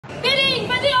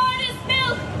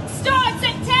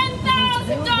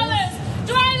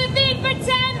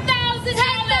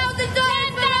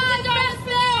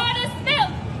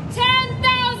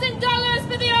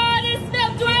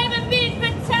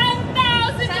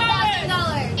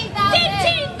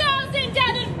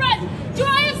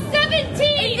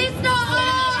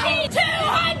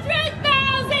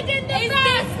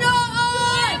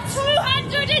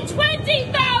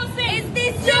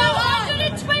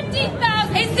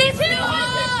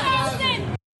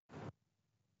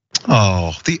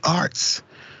Oh, the arts.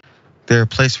 They're a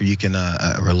place where you can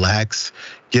relax,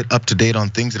 get up to date on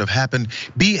things that have happened,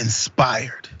 be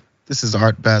inspired. This is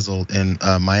Art Basel in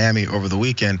Miami over the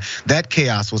weekend. That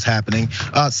chaos was happening.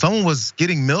 Someone was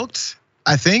getting milked,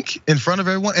 I think, in front of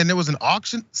everyone, and there was an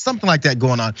auction, something like that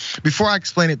going on. Before I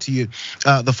explain it to you,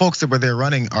 the folks that were there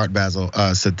running Art Basel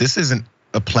said this isn't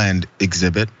a planned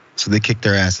exhibit, so they kicked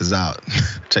their asses out.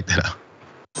 Check that out.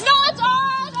 No, it's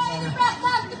ours. The rest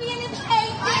has to be in his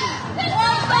face.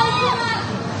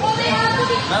 That's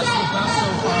the best so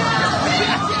far.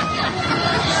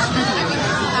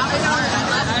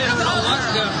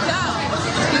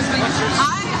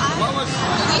 What was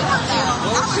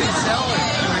she selling?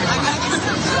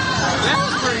 That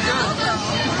was pretty good.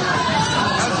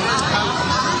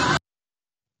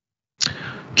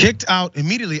 Kicked out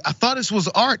immediately. I thought this was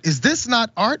art. Is this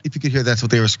not art? If you could hear, that's what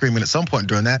they were screaming at some point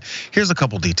during that. Here's a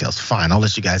couple details. Fine, I'll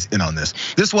let you guys in on this.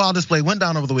 This wild display went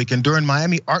down over the weekend during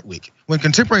Miami Art Week when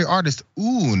contemporary artist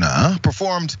Una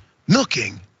performed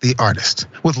Milking the Artist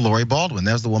with Lori Baldwin.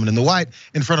 There's the woman in the white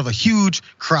in front of a huge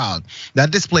crowd.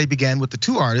 That display began with the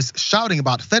two artists shouting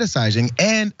about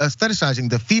fetishizing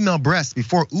the female breast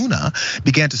before Una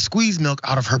began to squeeze milk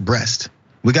out of her breast.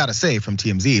 We gotta say from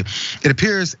TMZ, it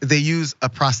appears they use a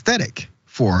prosthetic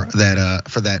for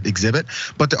that exhibit,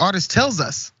 but the artist tells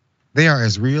us they are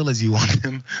as real as you want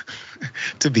them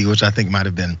to be, which I think might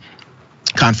have been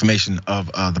confirmation of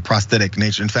the prosthetic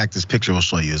nature. In fact, this picture will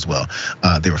show you as well.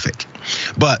 They were fake,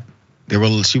 but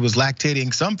she was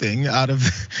lactating something out of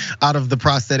the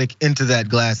prosthetic into that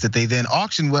glass that they then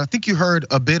auctioned. Well, I think you heard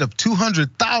a bid of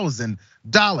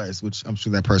 $200,000, which I'm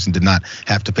sure that person did not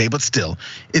have to pay, but still,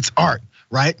 it's art.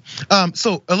 Right,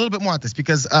 so a little bit more on this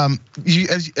because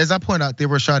as I point out, they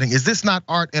were shouting, "Is this not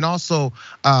art?" And also,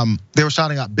 they were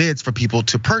shouting out bids for people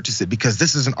to purchase it because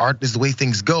this isn't art. This is the way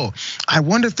things go. I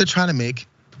wonder if they're trying to make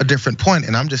a different point,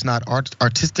 and I'm just not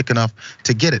artistic enough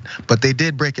to get it. But they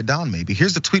did break it down. Maybe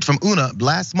here's the tweet from Una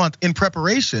last month in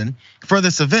preparation for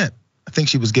this event. I think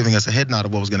she was giving us a head nod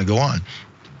of what was going to go on.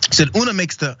 She said Una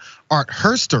makes the art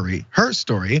her story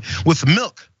with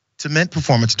milk to mint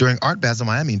performance during Art Basel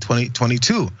Miami in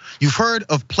 2022. You've heard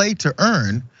of play to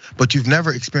earn, but you've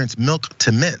never experienced milk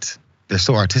to mint. They're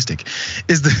so artistic.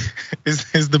 Is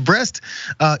the breast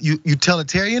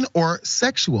utilitarian or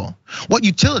sexual? What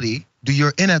utility do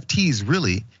your NFTs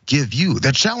really give you?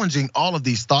 They're challenging all of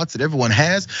these thoughts that everyone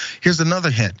has. Here's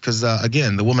another hint, because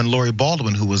again, the woman Lori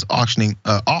Baldwin, who was auctioning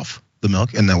off the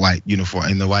milk in the white uniform,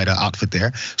 in the white outfit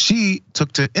there, she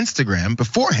took to Instagram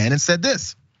beforehand and said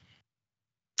this.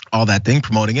 All that thing,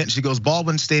 promoting it. She goes,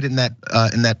 Baldwin stated in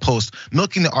that post,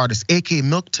 milking the artist, aka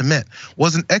Milk to Mint,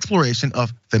 was an exploration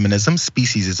of feminism,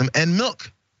 speciesism, and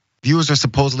milk. Viewers are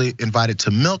supposedly invited to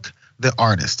milk the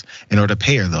artist. In order to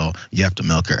pay her, though, you have to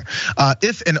milk her.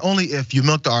 If and only if you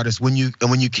milk the artist when you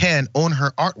can own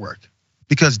her artwork.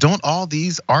 Because don't all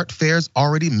these art fairs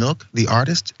already milk the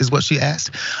artist, is what she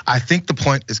asked. I think the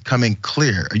point is coming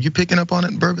clear. Are you picking up on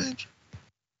it, Burbank?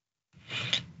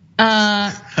 I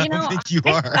think you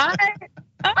are. I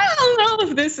don't know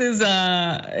if this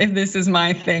is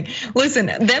my thing. Listen,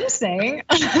 them saying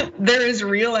they're as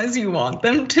real as you want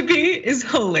them to be is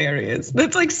hilarious.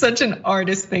 That's like such an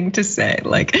artist thing to say.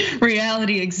 Like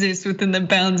reality exists within the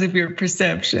bounds of your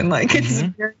perception. Like it's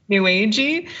very new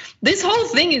agey. This whole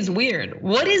thing is weird.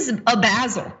 What is a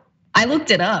Basel? I looked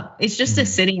it up. It's just a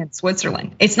city in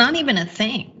Switzerland. It's not even a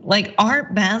thing. Like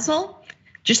Art Basel.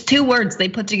 Just two words they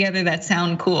put together that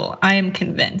sound cool. I am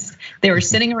convinced. They were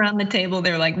sitting around the table.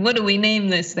 They're like, what do we name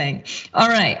this thing? All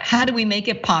right, how do we make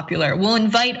it popular? We'll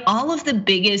invite all of the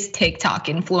biggest TikTok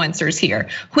influencers here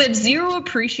who have zero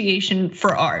appreciation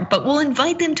for art, but we'll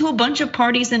invite them to a bunch of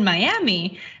parties in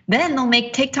Miami. Then they'll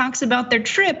make TikToks about their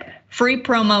trip, free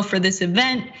promo for this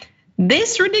event.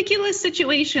 This ridiculous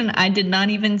situation I did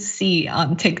not even see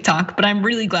on TikTok, but I'm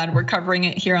really glad we're covering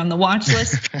it here on the watch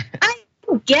list. I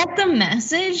get the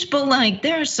message, but like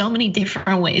there are so many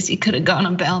different ways you could have gone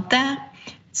about that.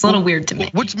 It's a little weird to me.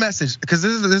 Which message? Because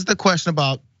this is the question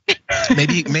about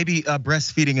maybe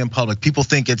breastfeeding in public. People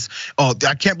think it's, oh,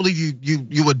 I can't believe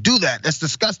you would do that. That's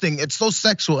disgusting. It's so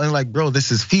sexual. And like, bro,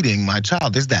 this is feeding my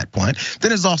child. There's that point. Then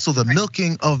there's also the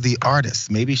milking of the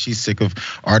artist. Maybe she's sick of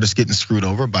artists getting screwed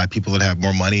over by people that have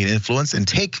more money and influence and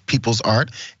take people's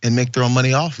art and make their own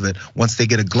money off of it once they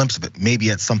get a glimpse of it. Maybe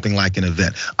at something like an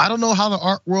event. I don't know how the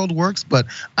art world works, but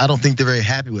I don't think they're very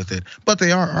happy with it. But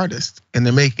they are artists and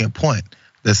they're making a point.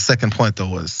 The second point though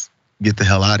was get the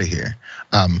hell out of here.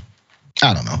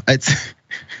 I don't know. I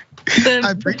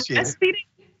appreciate it.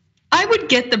 I would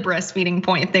get the breastfeeding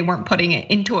point if they weren't putting it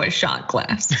into a shot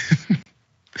glass.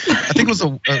 I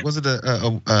think it was it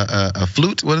a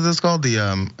flute? What is this called?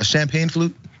 A champagne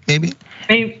flute, maybe?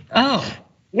 Oh,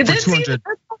 that's 200.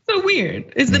 also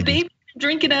weird. Is the baby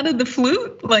drinking out of the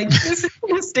flute? Like, this is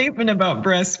a statement about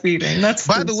breastfeeding. That's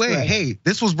by the way, hey,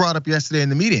 this was brought up yesterday in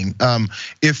the meeting.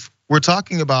 If we're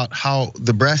talking about how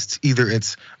the breast, either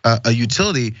it's a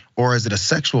utility or is it a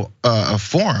sexual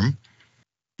form,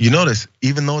 you notice,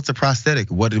 even though it's a prosthetic,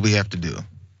 what did we have to do?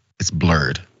 It's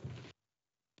blurred.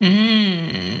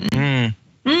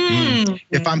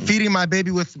 If I'm feeding my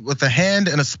baby with a hand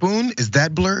and a spoon, is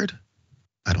that blurred?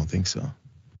 I don't think so.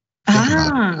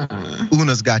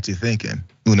 Una's got you thinking.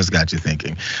 Una's got you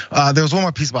thinking. There was one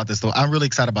more piece about this though. I'm really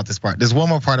excited about this part. There's one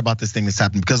more part about this thing that's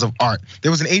happened because of art. There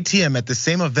was an ATM at the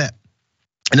same event.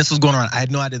 And this was going on. I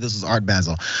had no idea this was Art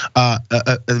Basel.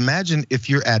 Imagine if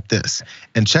you're at this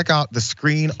and check out the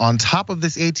screen on top of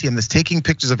this ATM that's taking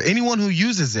pictures of anyone who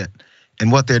uses it and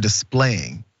what they're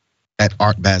displaying at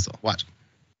Art Basel. Watch.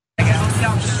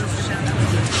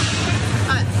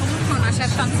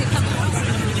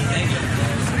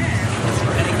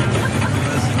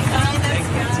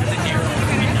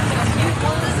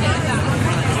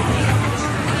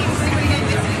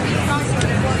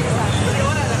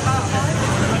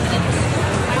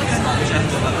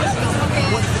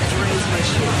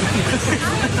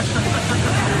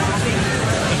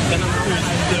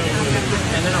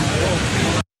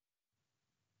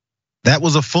 That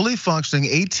was a fully functioning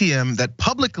ATM that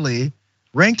publicly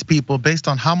ranked people based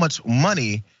on how much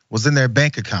money was in their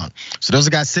bank account. So there was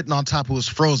a guy sitting on top who was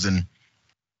frozen,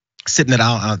 sitting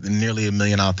at nearly $1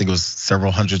 million. I think it was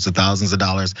several hundreds of thousands of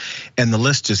dollars. And the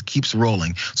list just keeps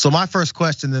rolling. So my first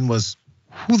question then was,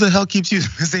 who the hell keeps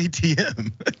using this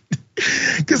ATM?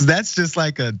 Because that's just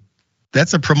like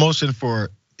that's a promotion for,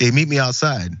 hey, meet me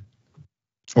outside.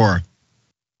 Or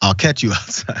I'll catch you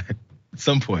outside at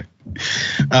some point.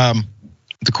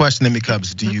 The question then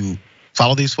becomes, do you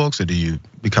follow these folks or do you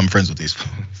become friends with these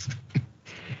folks?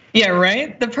 Yeah,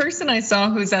 right. The person I saw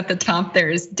who's at the top there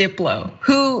is Diplo,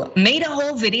 who made a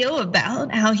whole video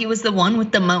about how he was the one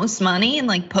with the most money and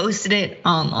like posted it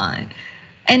online.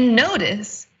 And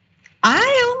notice,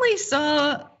 I only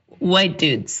saw white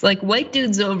dudes, like white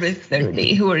dudes over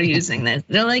 30 who are using this.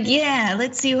 They're like, yeah,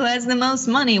 let's see who has the most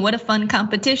money. What a fun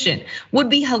competition.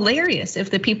 Would be hilarious if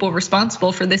the people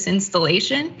responsible for this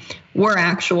installation were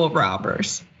actual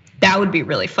robbers. That would be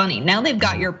really funny. Now they've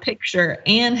got your picture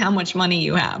and how much money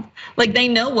you have. Like they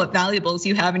know what valuables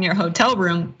you have in your hotel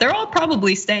room. They're all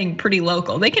probably staying pretty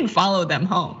local. They can follow them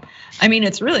home. I mean,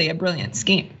 it's really a brilliant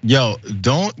scheme. Yo,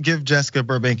 don't give Jessica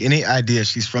Burbank any idea.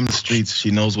 She's from the streets.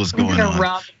 She knows what's going on.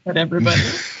 Rob everybody.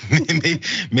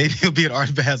 Maybe he'll be at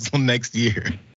Art Basel next year.